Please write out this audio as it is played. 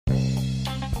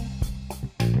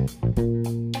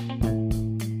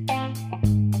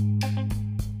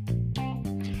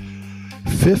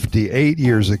"58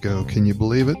 years ago, can you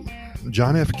believe it?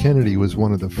 John F. Kennedy was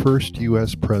one of the first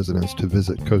U.S. presidents to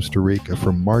visit Costa Rica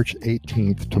from March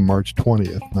 18th to March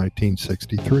 20th,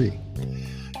 1963.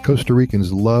 Costa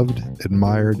Ricans loved,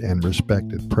 admired, and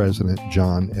respected President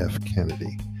John F.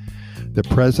 Kennedy. The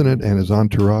president and his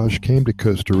entourage came to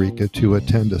Costa Rica to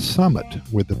attend a summit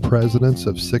with the presidents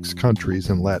of 6 countries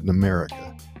in Latin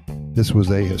America. This was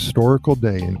a historical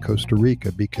day in Costa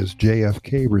Rica because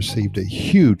JFK received a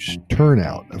huge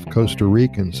turnout of Costa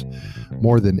Ricans,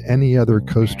 more than any other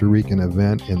Costa Rican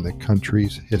event in the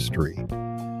country's history.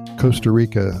 Costa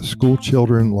Rica school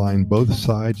children lined both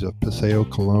sides of Paseo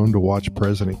Colón to watch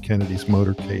President Kennedy's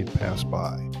motorcade pass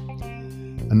by.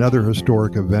 Another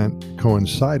historic event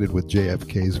coincided with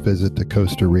JFK's visit to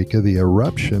Costa Rica, the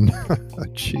eruption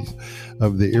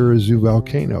of the Irazu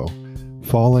volcano.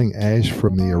 Falling ash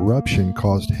from the eruption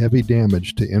caused heavy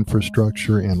damage to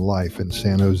infrastructure and life in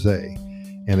San Jose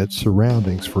and its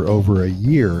surroundings for over a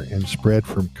year and spread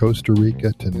from Costa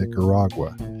Rica to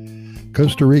Nicaragua.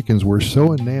 Costa Ricans were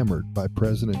so enamored by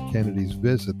President Kennedy's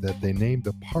visit that they named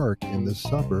a park in the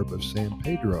suburb of San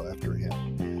Pedro after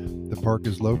him. The park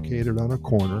is located on a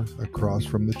corner across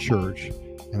from the church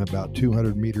and about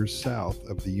 200 meters south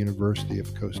of the University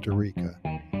of Costa Rica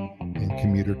and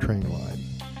commuter train line.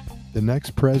 The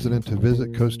next president to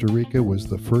visit Costa Rica was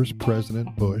the first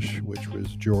President Bush, which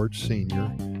was George Sr.,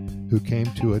 who came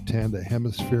to attend a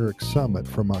hemispheric summit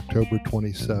from October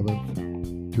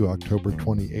 27th to October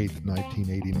 28th,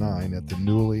 1989 at the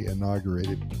newly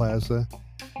inaugurated Plaza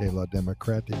de la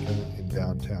Democratica in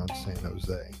downtown San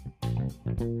Jose.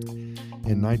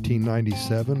 In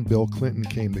 1997, Bill Clinton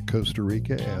came to Costa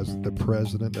Rica as the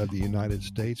President of the United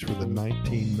States for the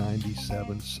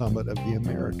 1997 Summit of the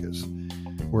Americas,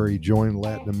 where he joined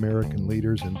Latin American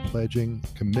leaders in pledging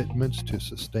commitments to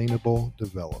sustainable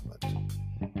development.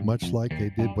 Much like they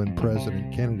did when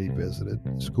President Kennedy visited,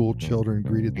 school children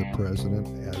greeted the president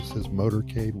as his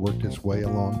motorcade worked its way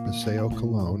along Paseo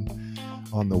Colón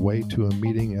on the way to a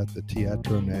meeting at the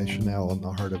Teatro Nacional in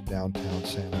the heart of downtown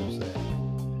San Jose.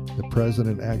 The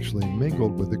president actually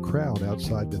mingled with the crowd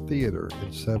outside the theater,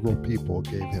 and several people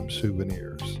gave him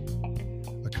souvenirs.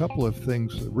 A couple of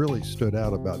things that really stood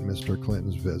out about Mr.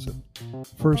 Clinton's visit.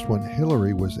 First, when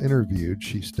Hillary was interviewed,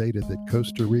 she stated that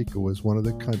Costa Rica was one of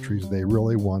the countries they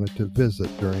really wanted to visit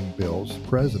during Bill's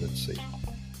presidency.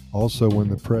 Also, when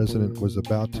the president was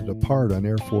about to depart on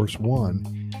Air Force One,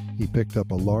 he picked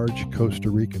up a large Costa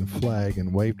Rican flag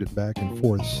and waved it back and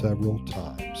forth several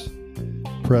times.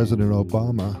 President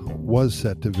Obama was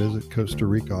set to visit Costa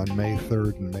Rica on May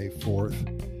 3rd and May 4th.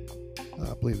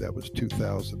 I believe that was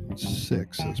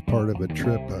 2006, as part of a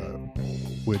trip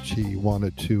which he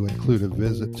wanted to include a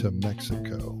visit to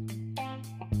Mexico.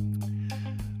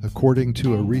 According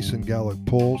to a recent Gallup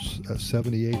poll,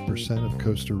 78% of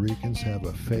Costa Ricans have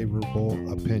a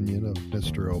favorable opinion of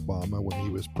Mr. Obama when he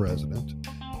was president,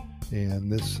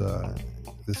 and this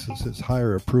is his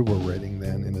higher approval rating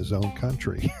than in his own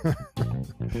country.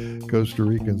 Costa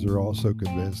Ricans are also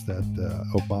convinced that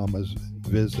Obama's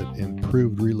visit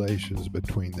improved relations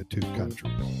between the two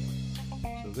countries.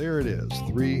 So there it is,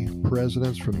 3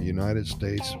 presidents from the United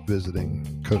States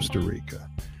visiting Costa Rica.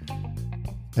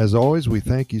 As always, we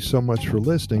thank you so much for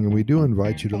listening, and we do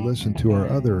invite you to listen to our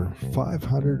other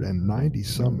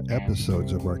 590-some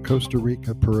episodes of our Costa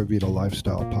Rica Pura Vida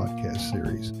Lifestyle podcast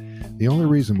series. The only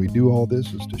reason we do all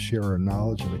this is to share our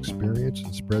knowledge and experience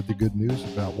and spread the good news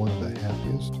about one of the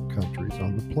happiest countries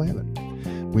on the planet.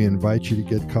 We invite you to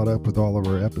get caught up with all of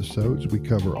our episodes. We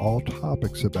cover all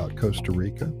topics about Costa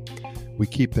Rica. We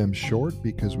keep them short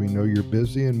because we know you're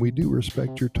busy, and we do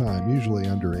respect your time, usually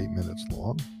under 8 minutes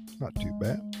long. Not too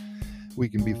bad. We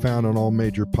can be found on all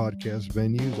major podcast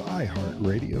venues,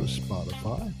 iHeartRadio,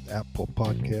 Spotify, Apple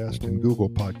Podcast, and Google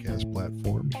Podcast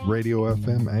platforms, Radio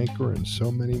FM, Anchor, and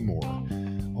so many more.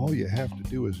 All you have to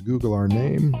do is Google our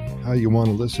name, how you want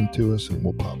to listen to us, and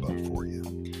we'll pop up for you.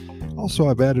 Also,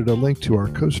 I've added a link to our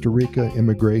Costa Rica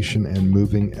Immigration and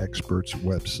Moving Experts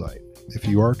website. If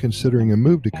you are considering a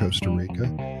move to Costa Rica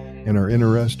and are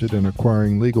interested in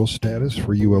acquiring legal status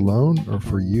for you alone or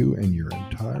for you and your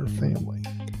entire family,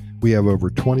 we have over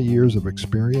 20 years of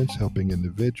experience helping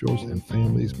individuals and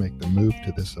families make the move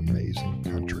to this amazing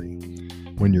country.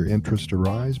 When your interests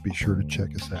arise, be sure to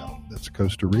check us out. That's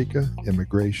Costa Rica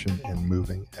Immigration and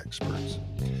Moving Experts.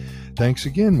 Thanks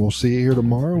again. We'll see you here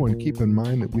tomorrow, and keep in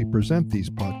mind that we present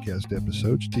these podcast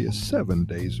episodes to you 7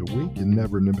 days a week. You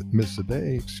never miss a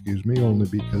day, only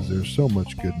because there's so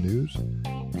much good news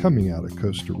coming out of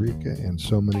Costa Rica and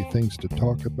so many things to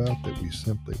talk about that we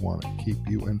simply want to keep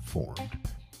you informed.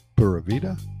 Pura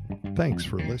Vida, thanks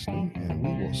for listening, and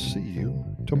we will see you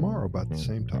tomorrow about the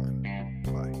same time.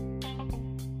 Bye.